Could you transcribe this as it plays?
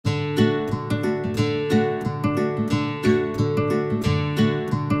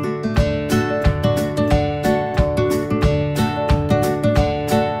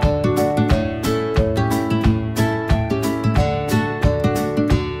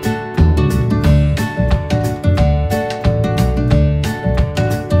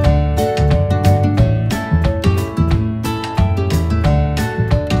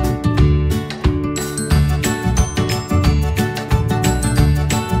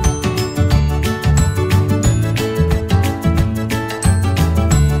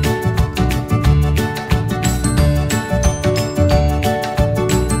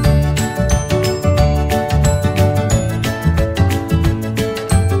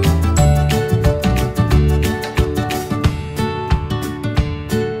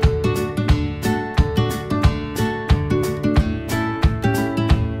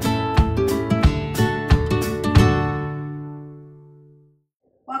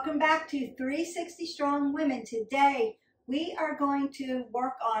Welcome back to 360 Strong Women. Today we are going to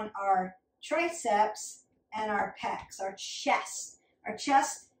work on our triceps and our pecs, our chest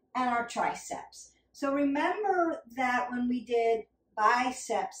and our triceps. So remember that when we did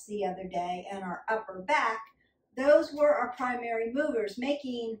biceps the other day and our upper back, those were our primary movers,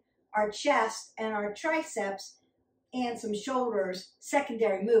 making our chest and our triceps and some shoulders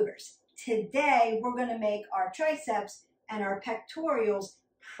secondary movers. Today we're going to make our triceps and our pectorals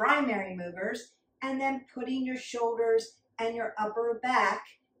primary movers, and then putting your shoulders and your upper back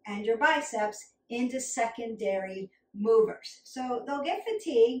and your biceps into secondary movers. So they'll get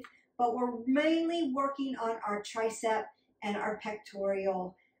fatigued, but we're mainly working on our tricep and our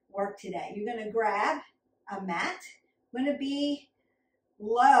pectoral work today. You're going to grab a mat. We're going to be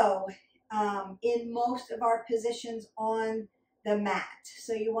low in most of our positions on the mat.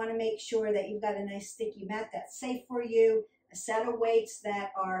 So you want to make sure that you've got a nice sticky mat that's safe for you, a set of weights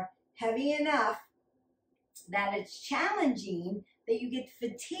that are heavy enough that it's challenging, that you get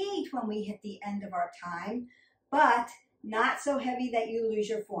fatigued when we hit the end of our time, but not so heavy that you lose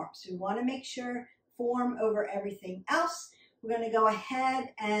your form. So we want to make sure form over everything else. We're going to go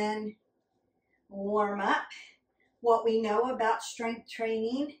ahead and warm up. What we know about strength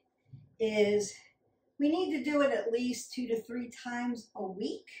training is we need to do it at least 2 to 3 times a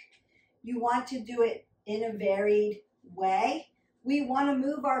week. You want to do it in a varied way. We want to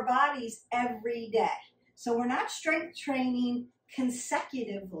move our bodies every day. So we're not strength training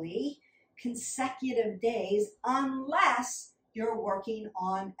consecutive days unless you're working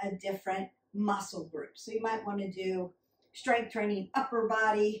on a different muscle group. So you might want to do strength training upper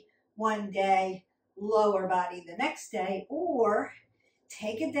body one day, lower body the next day, or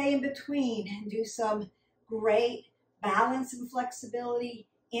take a day in between and do some great balance and flexibility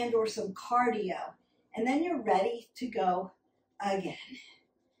and or some cardio. And then you're ready to go again.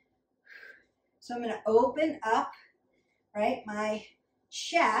 So I'm going to open up, right, my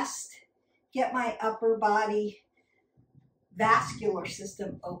chest, get my upper body vascular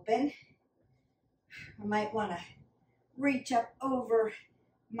system open. I might want to reach up over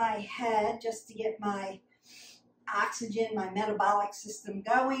my head just to get my oxygen, my metabolic system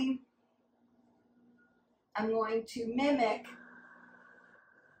going. I'm going to mimic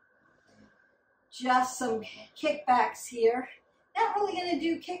just some kickbacks here. Not really going to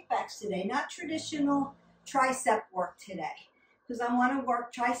do kickbacks today, not traditional tricep work today, because I want to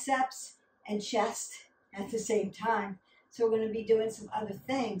work triceps and chest at the same time. So we're going to be doing some other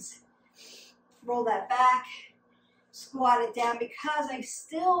things. Roll that back, squat it down, because I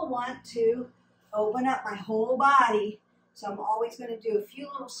still want to open up my whole body. So I'm always going to do a few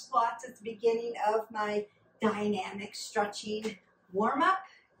little squats at the beginning of my dynamic stretching warm-up.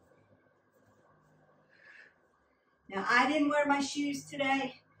 Now, I didn't wear my shoes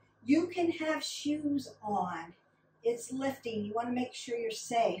today. You can have shoes on. It's lifting. You want to make sure you're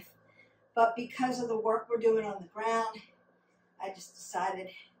safe. But because of the work we're doing on the ground, I just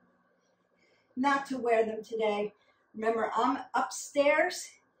decided not to wear them today. Remember, I'm upstairs,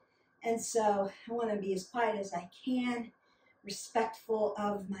 and so I want to be as quiet as I can, respectful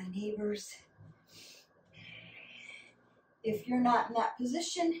of my neighbors. If you're not in that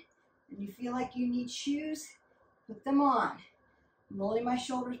position and you feel like you need shoes, put them on. I'm rolling my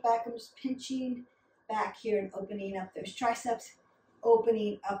shoulders back. I'm just pinching back here and opening up those triceps,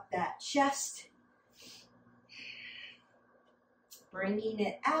 opening up that chest, bringing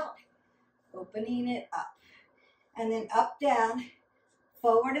it out, opening it up, and then up, down,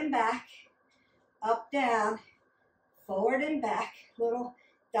 forward and back, up, down, forward and back, little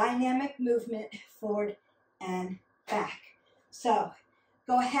dynamic movement, forward and back. So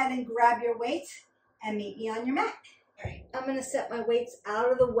go ahead and grab your weights and meet me on your mat. All right, I'm going to set my weights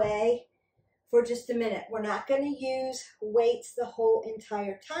out of the way for just a minute. We're not going to use weights the whole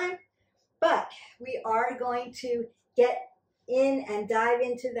entire time, but we are going to get in and dive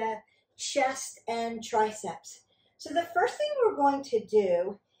into the chest and triceps. So the first thing we're going to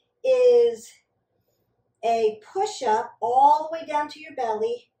do is a push-up all the way down to your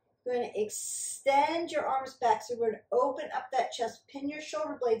belly. You're going to extend your arms back. So we're going to open up that chest, pin your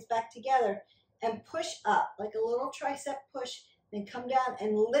shoulder blades back together, and push up like a little tricep push, then come down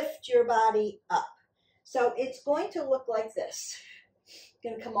and lift your body up. So it's going to look like this.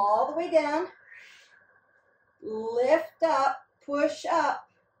 You're going to come all the way down, lift up, push up,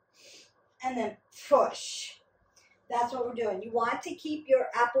 and then push. That's what we're doing. You want to keep your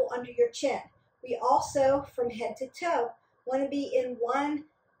apple under your chin. We also, from head to toe, want to be in one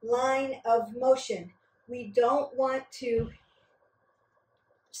line of motion. We don't want to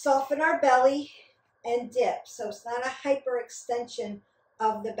soften our belly and dip. So it's not a hyperextension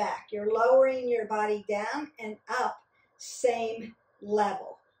of the back. You're lowering your body down and up, same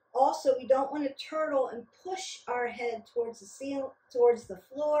level. Also, we don't want to turtle and push our head towards the ceiling, towards the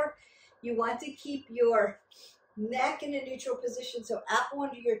floor. You want to keep your neck in a neutral position, so apple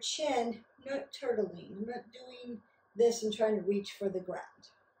under your chin, not turtling. I'm not doing this and trying to reach for the ground.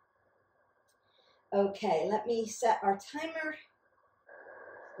 Okay, let me set our timer.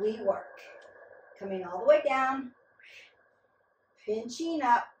 We work. Coming all the way down, pinching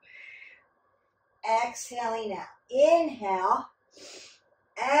up, exhaling out. Inhale,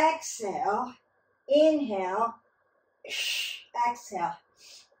 exhale, inhale, exhale,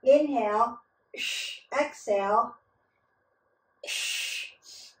 inhale, exhale,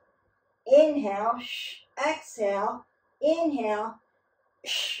 inhale, exhale, inhale,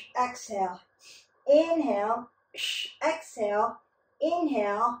 exhale, inhale, exhale,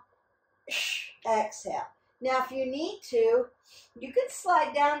 inhale, exhale. Now, if you need to, you can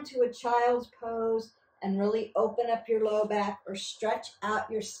slide down to a child's pose and really open up your low back or stretch out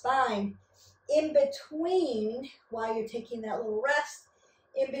your spine in between while you're taking that little rest,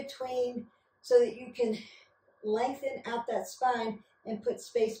 in between, so that you can lengthen out that spine and put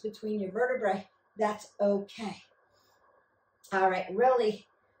space between your vertebrae. That's okay. All right, really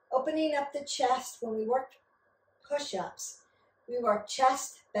opening up the chest. When we work push-ups, we work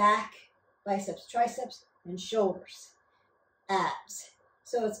chest, back, biceps, triceps, and shoulders, abs.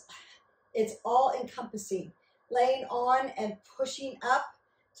 So it's all encompassing. Laying on and pushing up,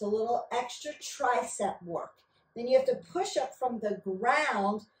 it's a little extra tricep work. Then you have to push up from the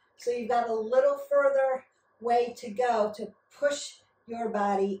ground, so you've got a little further way to go to push your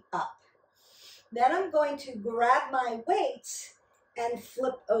body up. Then I'm going to grab my weights and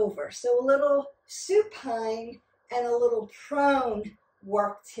flip over. So a little supine and a little prone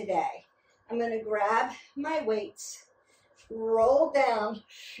work today. I'm going to grab my weights, roll down.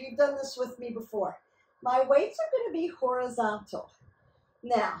 You've done this with me before. My weights are going to be horizontal.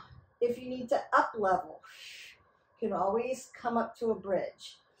 Now, if you need to up level, you can always come up to a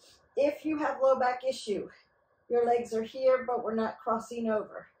bridge. If you have low back issue, your legs are here, but we're not crossing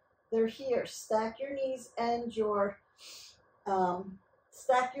over. They're here. Stack your knees and your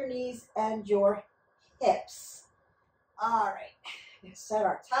hips. All right. Let's set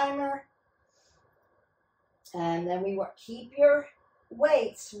our timer. And then we work. Keep your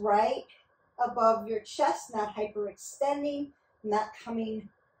weights right above your chest, not hyperextending, not coming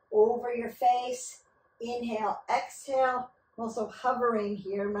over your face. Inhale, exhale. I'm also hovering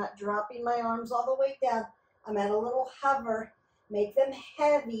here, not dropping my arms all the way down. I'm at a little hover. Make them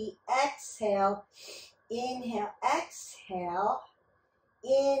heavy. Exhale. Inhale, exhale.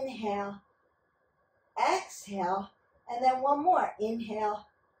 Inhale, exhale. And then one more. Inhale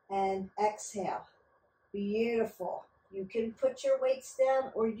and exhale. Beautiful. You can put your weights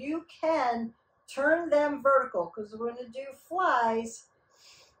down, or you can turn them vertical, because we're going to do flies.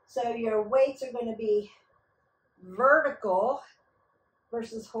 So your weights are going to be vertical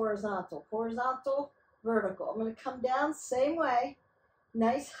versus horizontal. Horizontal, vertical. I'm going to come down same way.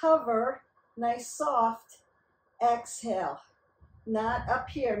 Nice hover, nice soft. Exhale. Not up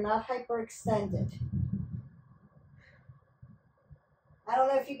here, not hyperextended. I don't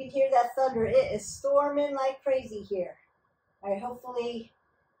know if you can hear that thunder. It is storming like crazy here. All right, hopefully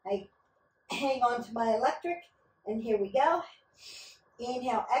I hang on to my electric. And here we go.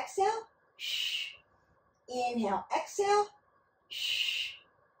 Inhale, exhale. Inhale, exhale.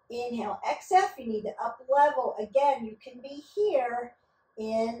 Inhale, exhale. If you need to up level, again, you can be here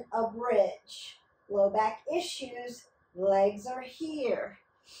in a bridge. Low back issues, legs are here.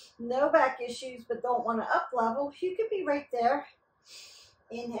 No back issues, but don't want to up level, you can be right there.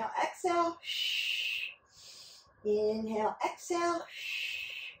 Inhale, exhale. Inhale, exhale.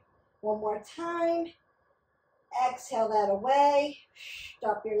 One more time. Exhale that away.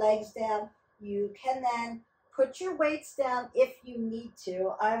 Drop your legs down. You can then put your weights down if you need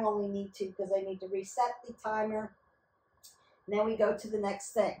to. I only need to because I need to reset the timer. And then we go to the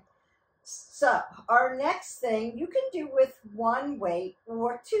next thing. So our next thing you can do with one weight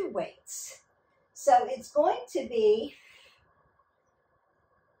or two weights. So it's going to be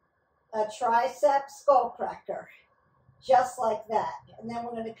a tricep skull cracker, just like that. And then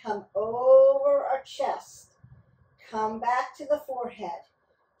we're going to come over our chest, come back to the forehead,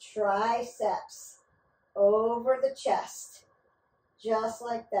 triceps over the chest, just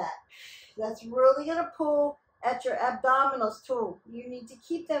like that. That's really going to pull at your abdominals too. You need to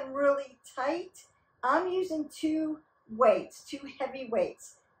keep them really tight. I'm using two weights, two heavy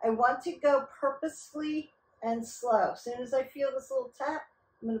weights. I want to go purposefully and slow. As soon as I feel this little tap,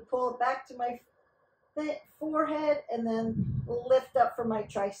 I'm going to pull it back to my forehead and then lift up for my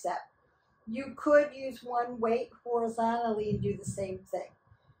tricep. You could use one weight horizontally and do the same thing.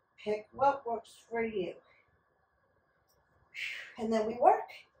 Pick what works for you. And then we work.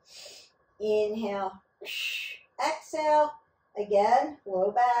 Inhale, exhale. Again,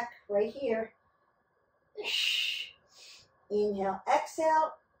 low back right here. Inhale,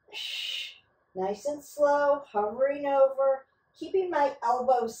 exhale. Nice and slow, hovering over, keeping my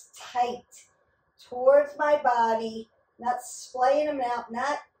elbows tight towards my body, not splaying them out,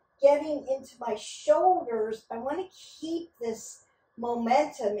 not getting into my shoulders. I want to keep this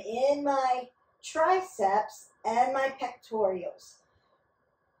momentum in my triceps and my pectorals.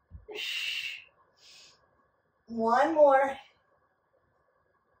 One more.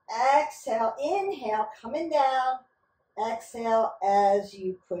 Exhale, inhale, coming down. Exhale as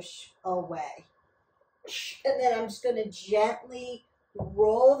you push away. And then I'm just going to gently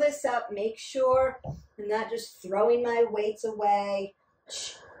roll this up. Make sure I'm not just throwing my weights away.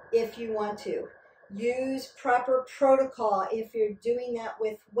 If you want to, use proper protocol if you're doing that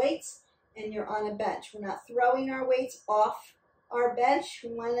with weights and you're on a bench. We're not throwing our weights off our bench.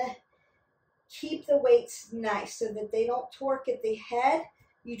 We want to keep the weights nice so that they don't torque at the head.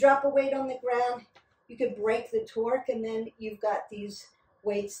 You drop a weight on the ground, you could break the torque, and then you've got these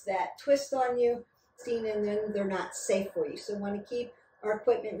weights that twist on you, and then they're not safe for you. So we want to keep our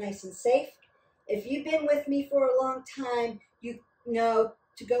equipment nice and safe. If you've been with me for a long time, you know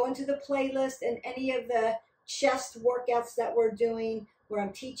to go into the playlist and any of the chest workouts that we're doing, where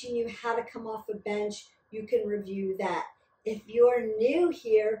I'm teaching you how to come off a bench, you can review that. If you're new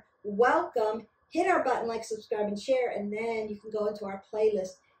here, welcome. Hit our button, like, subscribe, and share, and then you can go into our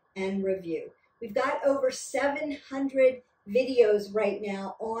playlist and review. We've got over 700 videos right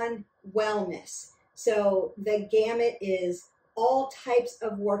now on wellness. So the gamut is all types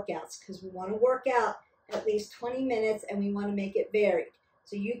of workouts, because we want to work out at least 20 minutes and we want to make it varied.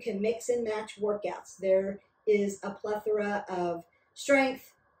 So you can mix and match workouts. There is a plethora of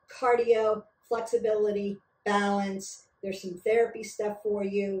strength, cardio, flexibility, balance. There's some therapy stuff for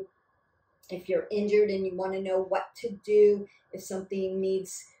you. If you're injured and you want to know what to do, if something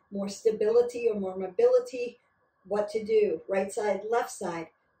needs more stability or more mobility, what to do, right side, left side,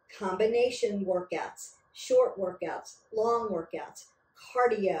 combination workouts, short workouts, long workouts,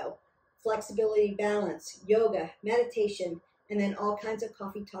 cardio, flexibility, balance, yoga, meditation, and then all kinds of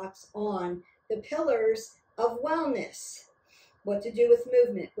coffee talks on the pillars of wellness. What to do with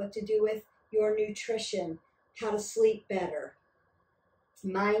movement, what to do with your nutrition, how to sleep better,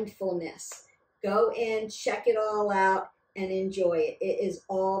 mindfulness. Go in, check it all out, and enjoy it. It is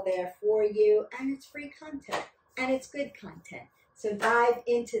all there for you, and it's free content, and it's good content. So dive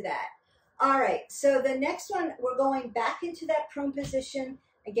into that. All right, so the next one, we're going back into that prone position.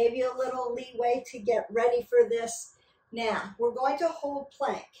 I gave you a little leeway to get ready for this. Now, we're going to hold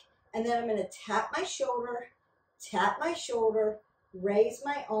plank, and then I'm going to tap my shoulder, raise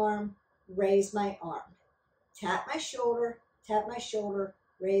my arm, raise my arm. Tap my shoulder,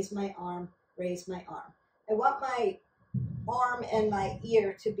 raise my arm, raise my arm. I want my arm and my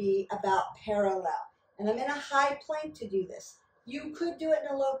ear to be about parallel. And I'm in a high plank to do this. You could do it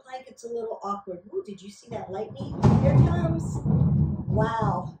in a low plank. It's a little awkward. Ooh, did you see that lightning? Here it comes.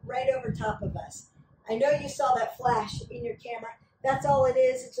 Wow, right over top of us. I know you saw that flash in your camera. That's all it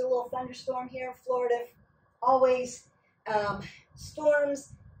is. It's a little thunderstorm here in Florida. Always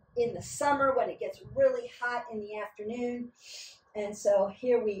storms in the summer when it gets really hot in the afternoon. And so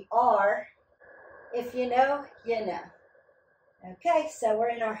here we are. If you know, you know. Okay, so we're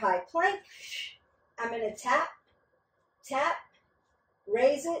in our high plank. I'm going to tap,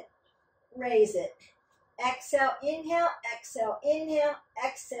 raise it, exhale, inhale, exhale, inhale,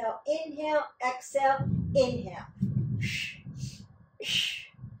 exhale, inhale, exhale, inhale.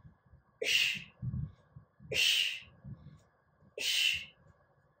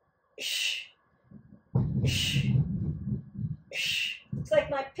 Looks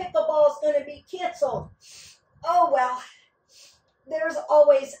like my pickleball is going to be canceled. Oh well, there's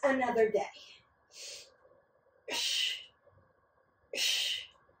always another day.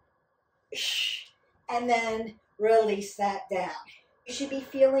 And then release that down. You should be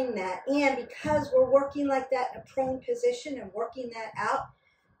feeling that. And because we're working like that in a prone position and working that out,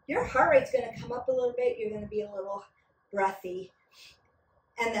 your heart rate's going to come up a little bit. You're going to be a little breathy.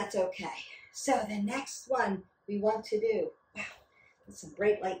 And that's okay. So the next one we want to do. Wow, that's some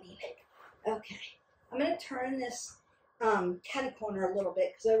bright lightning. Okay. I'm going to turn this catty corner a little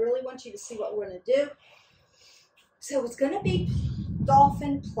bit because I really want you to see what we're going to do. So it's going to be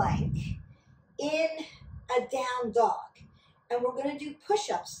dolphin plank in a down dog. And we're going to do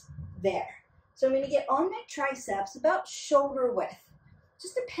push-ups there. So I'm going to get on my triceps about shoulder width.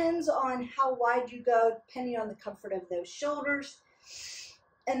 Just depends on how wide you go, depending on the comfort of those shoulders.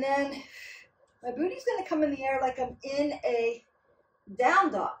 And then my booty's going to come in the air like I'm in a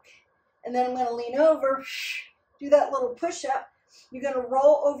down dog. And then I'm going to lean over, do that little push-up. You're going to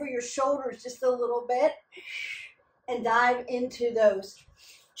roll over your shoulders just a little bit and dive into those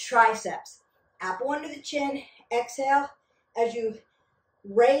triceps. Apple under the chin, exhale as you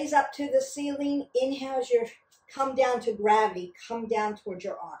raise up to the ceiling. Inhale as you come down to gravity, come down towards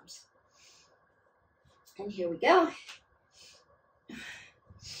your arms. And here we go.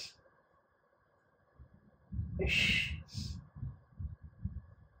 You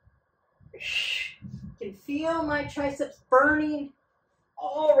can feel my triceps burning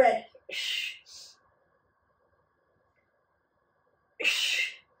already.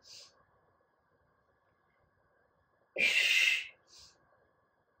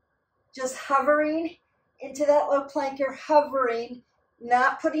 Just hovering into that low plank. You're hovering,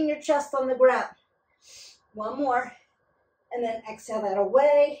 not putting your chest on the ground. One more, and then exhale that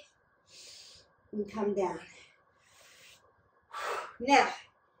away and come down. Now,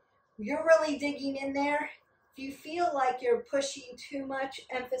 you're really digging in there. If you feel like you're pushing too much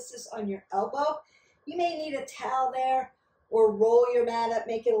emphasis on your elbow, you may need a towel there or roll your mat up,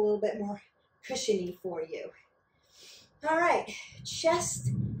 make it a little bit more cushiony for you. All right, chest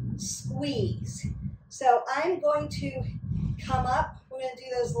squeeze. So I'm going to come up. We're going to do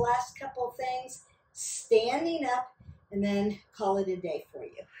those last couple things standing up and then call it a day for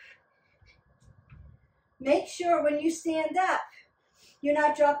you. Make sure when you stand up, you're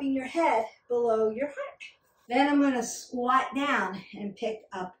not dropping your head below your heart. Then I'm going to squat down and pick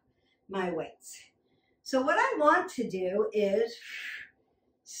up my weights. So what I want to do is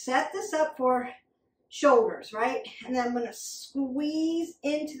set this up for shoulders, right? And then I'm going to squeeze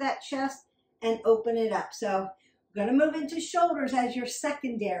into that chest and open it up. So I'm going to move into shoulders as your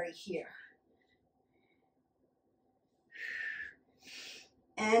secondary here.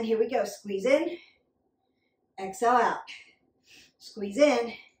 And here we go. Squeeze in, exhale out. Squeeze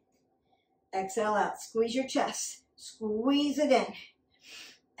in, exhale out. Squeeze your chest. Squeeze it in.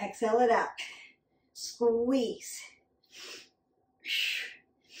 Exhale it out. Squeeze.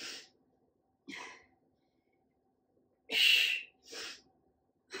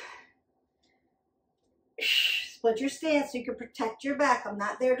 Split your stance so you can protect your back. I'm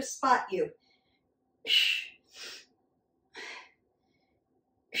not there to spot you.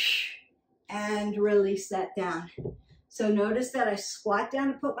 And release that down. So notice that I squat down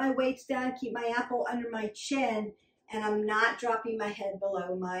to put my weights down, keep my apple under my chin, and I'm not dropping my head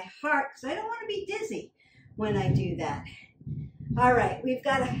below my heart because I don't want to be dizzy when I do that. All right, we've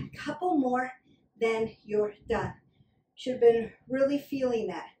got a couple more, then you're done. Should have been really feeling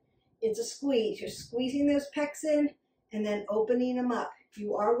that. It's a squeeze. You're squeezing those pecs in and then opening them up.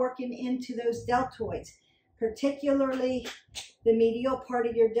 You are working into those deltoids, particularly the medial part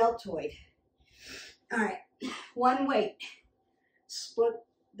of your deltoid. All right, one weight. Split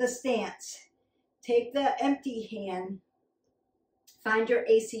the stance. Take the empty hand. Find your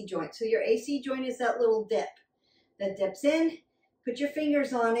AC joint. So your AC joint is that little dip that dips in. Put your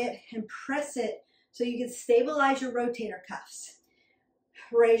fingers on it and press it so you can stabilize your rotator cuffs.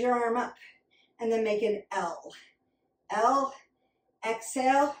 Raise your arm up and then make an L. L,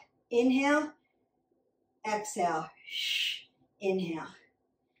 exhale, inhale, exhale, inhale,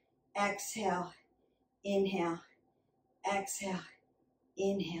 exhale, inhale, exhale,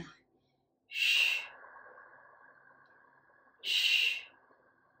 inhale.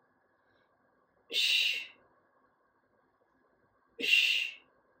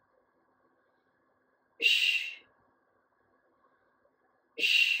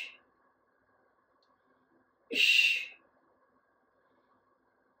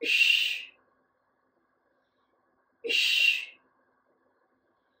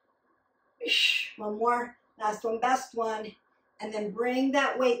 One more, last one, best one, and then bring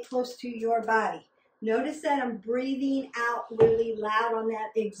that weight close to your body. Notice that I'm breathing out really loud on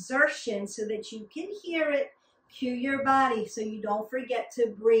that exertion so that you can hear it cue your body so you don't forget to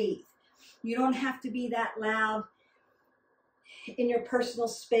breathe. You don't have to be that loud in your personal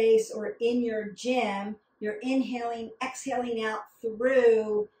space or in your gym. You're inhaling, exhaling out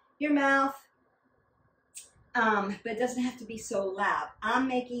through your mouth. But it doesn't have to be so loud. I'm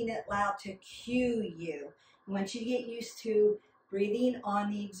making it loud to cue you. I want you to get used to breathing on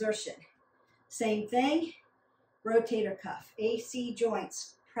the exertion. Same thing, rotator cuff, AC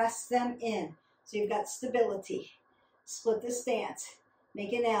joints, press them in so you've got stability. Split the stance,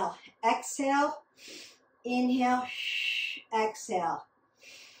 make an L. Exhale, inhale, exhale.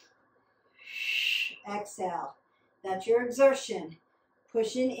 Exhale. That's your exertion.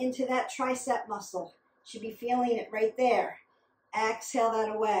 Pushing into that tricep muscle. Should be feeling it right there. Exhale that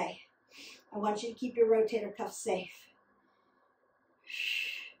away. I want you to keep your rotator cuff safe.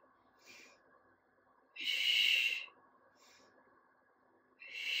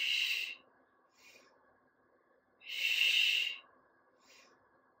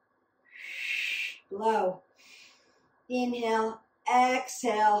 Blow. Inhale,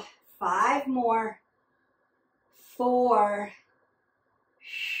 exhale. 5 more. 4,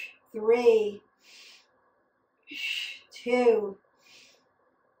 3, 2,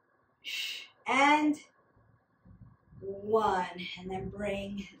 and 1. And then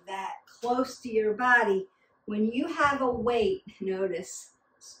bring that close to your body. When you have a weight, notice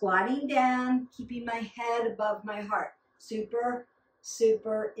squatting down, keeping my head above my heart. Super,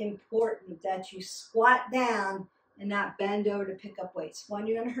 super important that you squat down and not bend over to pick up weights. 1,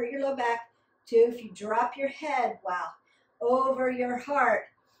 you're going to hurt your low back. 2, if you drop your head, wow, over your heart,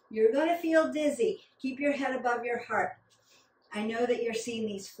 you're going to feel dizzy. Keep your head above your heart. I know that you're seeing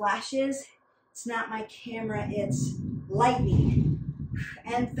these flashes. It's not my camera, it's lightning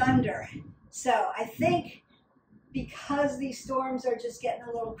and thunder. So I think because these storms are just getting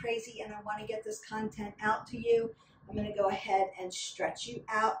a little crazy and I want to get this content out to you, I'm going to go ahead and stretch you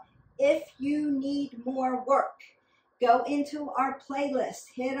out. If you need more work, go into our playlist,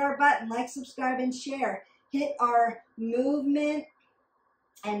 hit our button, like, subscribe, and share. Hit our movement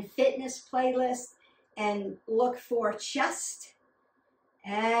and fitness playlist and look for chest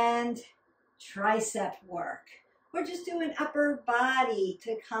and tricep work. We're just doing upper body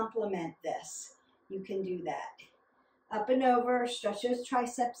to complement this. You can do that. Up and over, stretch those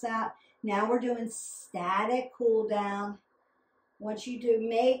triceps out. Now we're doing static cool down. I want you to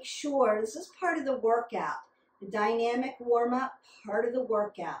make sure, this is part of the workout, the dynamic warm-up, part of the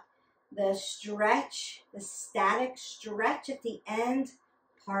workout. The stretch, the static stretch at the end,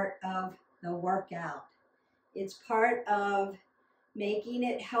 part of the workout. It's part of making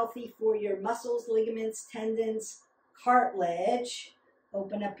it healthy for your muscles, ligaments, tendons, cartilage.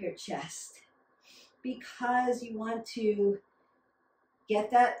 Open up your chest because you want to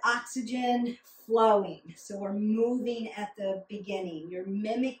get that oxygen flowing. So we're moving at the beginning. You're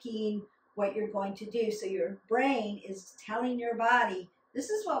mimicking what you're going to do. So your brain is telling your body, this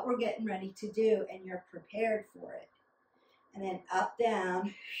is what we're getting ready to do, and you're prepared for it. And then up,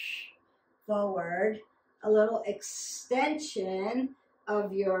 down, forward, a little extension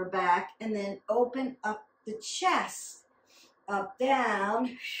of your back, and then open up the chest. Up,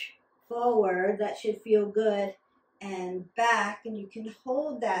 down, forward, that should feel good, and back, and you can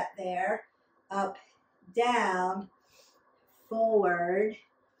hold that there. Up, down, forward,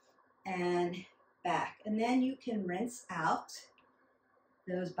 and back. And then you can rinse out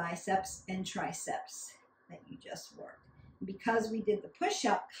those biceps and triceps that you just worked. Because we did the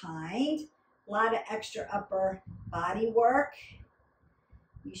push-up kind, a lot of extra upper body work,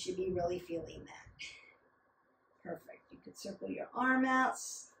 you should be really feeling that. Perfect. You could circle your arm out,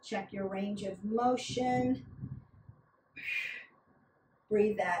 check your range of motion,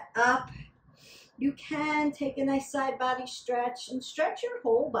 breathe that up. You can take a nice side body stretch and stretch your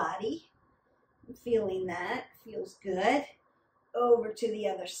whole body. I'm feeling that, feels good. Over to the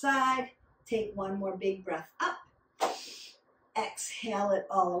other side, take one more big breath up. Exhale it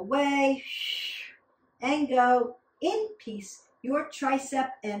all away and go in peace. Your tricep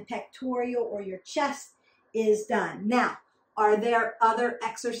and pectoral or your chest is done. Now, are there other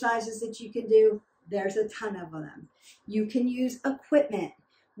exercises that you can do? There's a ton of them. You can use equipment.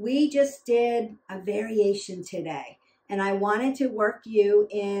 We just did a variation today, and I wanted to work you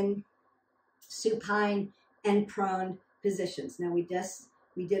in supine and prone positions. Now we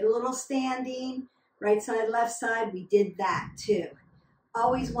did a little standing, right side, left side. We did that too.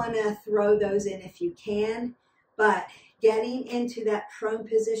 Always want to throw those in if you can, but getting into that prone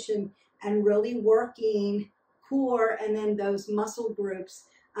position and really working core and then those muscle groups,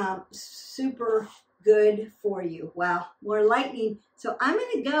 super good for you. Wow, more lightning. So I'm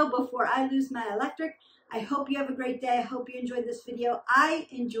going to go before I lose my electric. I hope you have a great day. I hope you enjoyed this video. I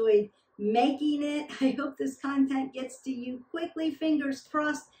enjoyed making it. I hope this content gets to you quickly. Fingers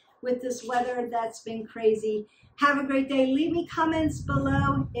crossed with this weather that's been crazy. Have a great day. Leave me comments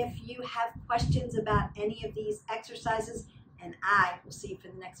below if you have questions about any of these exercises, and I will see you for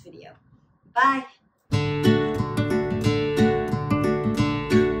the next video. Bye.